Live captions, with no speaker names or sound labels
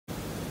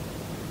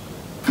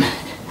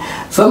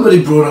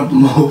Somebody brought up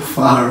Mo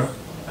Farah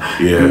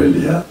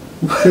earlier.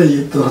 What are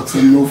your thoughts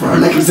on Mo Farah?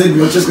 Like I said,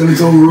 we're just going to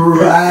throw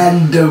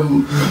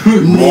random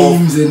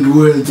names and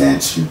words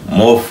at you.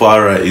 Mo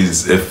Farah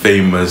is a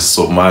famous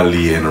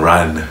Somalian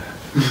runner.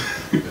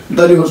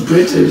 Thought he was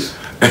British.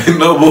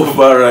 No, Mo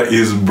Farah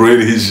is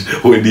British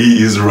when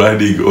he is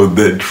running on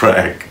that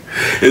track.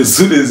 As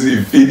soon as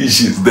he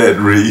finishes that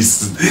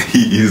race,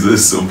 he is a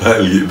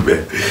Somalian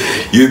man.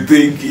 You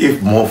think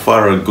if Mo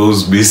Farah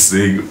goes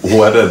missing,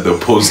 what are the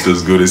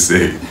posters going to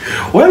say?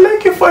 We're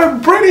looking for a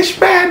British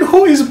man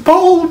who is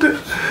bold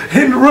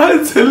and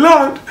runs a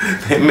lot.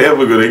 They're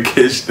never going to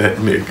catch that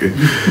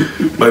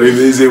nigga. But if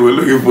they say we're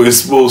looking for a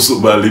small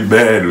Somali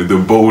man with a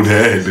bold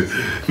head,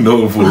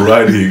 known for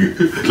running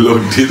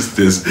long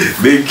distance,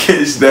 they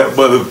catch that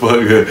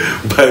motherfucker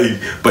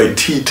by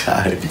tea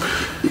time.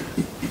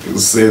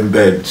 Send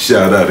that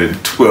shout out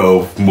at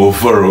 12. Mo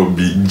Farah will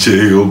be in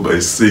jail by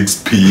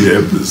 6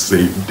 p.m. the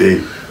same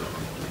day.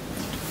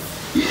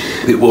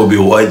 People will be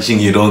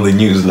watching it on the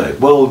news like,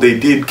 well, they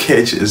did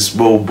catch a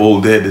small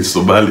bald-headed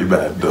Somali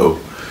man though.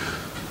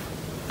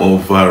 Mo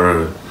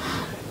Farah.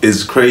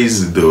 It's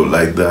crazy though,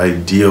 like the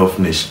idea of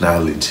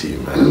nationality,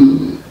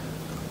 man.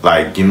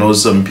 Like, you know,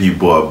 some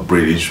people are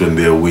British when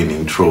they're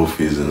winning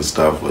trophies and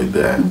stuff like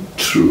that.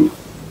 True.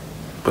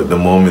 But the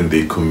moment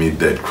they commit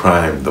that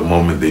crime, the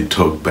moment they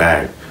talk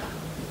back,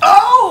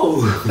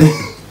 oh!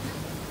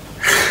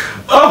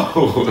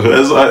 Oh!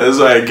 That's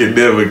why I can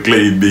never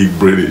claim being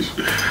British.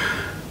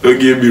 Don't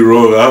get me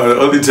wrong, the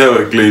only time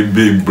I claim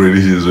being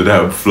British is when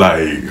I'm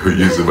flying or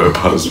using my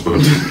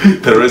passport.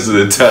 The rest of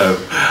the time,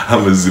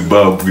 I'm a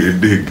Zimbabwean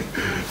nigga,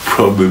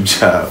 problem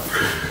child.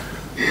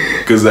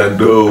 Because I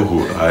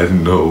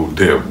know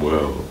them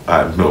well.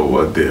 I know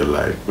what they're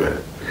like,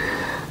 man.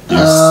 You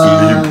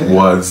sleep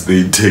once,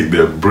 they take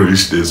that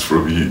Britishness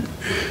from you.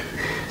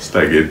 It's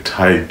like a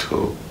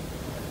title.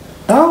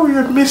 Oh,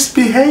 you're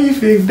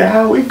misbehaving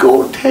now. We're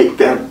going to take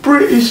that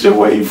British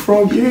away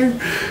from you.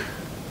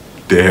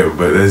 Damn,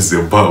 but that's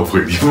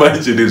Zimbabwe.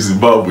 Imagine if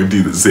Zimbabwe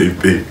did the same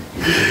thing.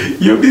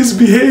 You're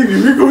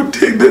misbehaving. We're going to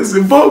take that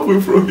Zimbabwe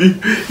from you.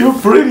 You're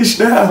British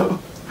now.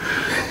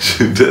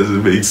 It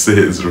doesn't make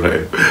sense,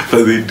 right?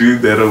 But they do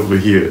that over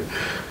here.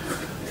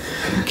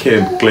 You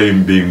can't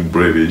claim being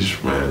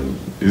British, man.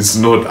 It's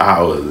not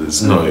ours.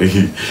 It's not.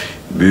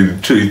 The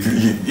truth,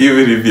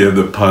 even if you have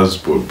the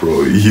passport,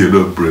 bro, you're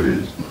not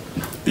British.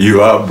 You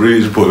are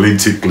British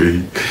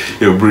politically.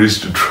 You're British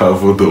to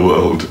travel the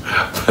world,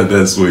 but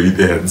that's where it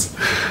ends.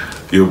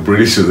 You're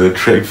British in the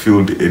track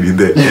field and in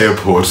the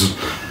airport.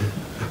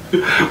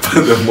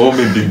 But the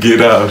moment you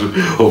get out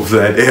of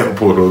that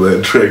airport or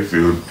that track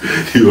field,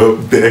 you are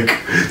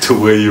back to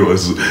where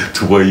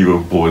you were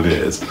born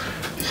as.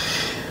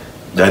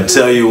 I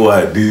tell you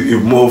what,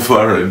 if Mo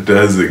Farah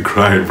does a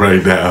crime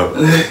right now,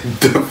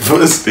 the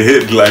first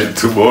headline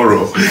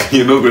tomorrow,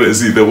 you're not going to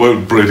see the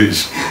word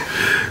British.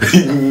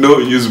 No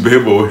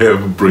newspaper will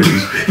have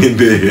British in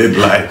their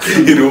headline.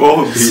 It will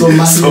all be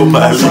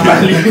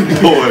Somalian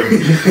born.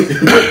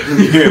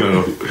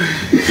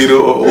 You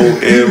know,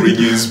 every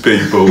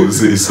newspaper will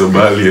say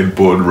Somalian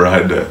born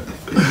runner.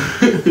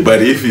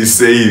 But if he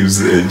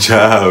saves a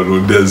child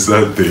or does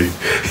something,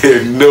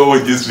 and no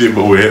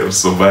newspaper will have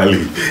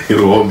Somali, it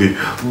will all be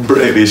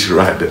British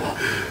rather.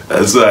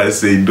 That's why I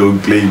say don't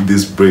claim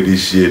this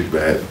British shit,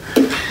 man.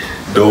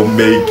 Don't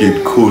make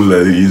it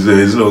cooler.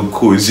 It's not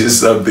cool. It's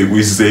just something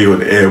we say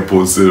on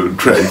airports and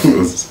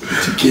tractors.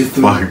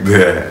 Fuck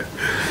that.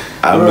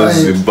 I'm a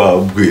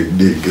Zimbabwe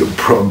nigga,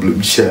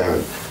 problem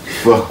child.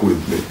 Fuck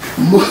with me.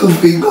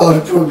 Moving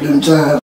on, problem child.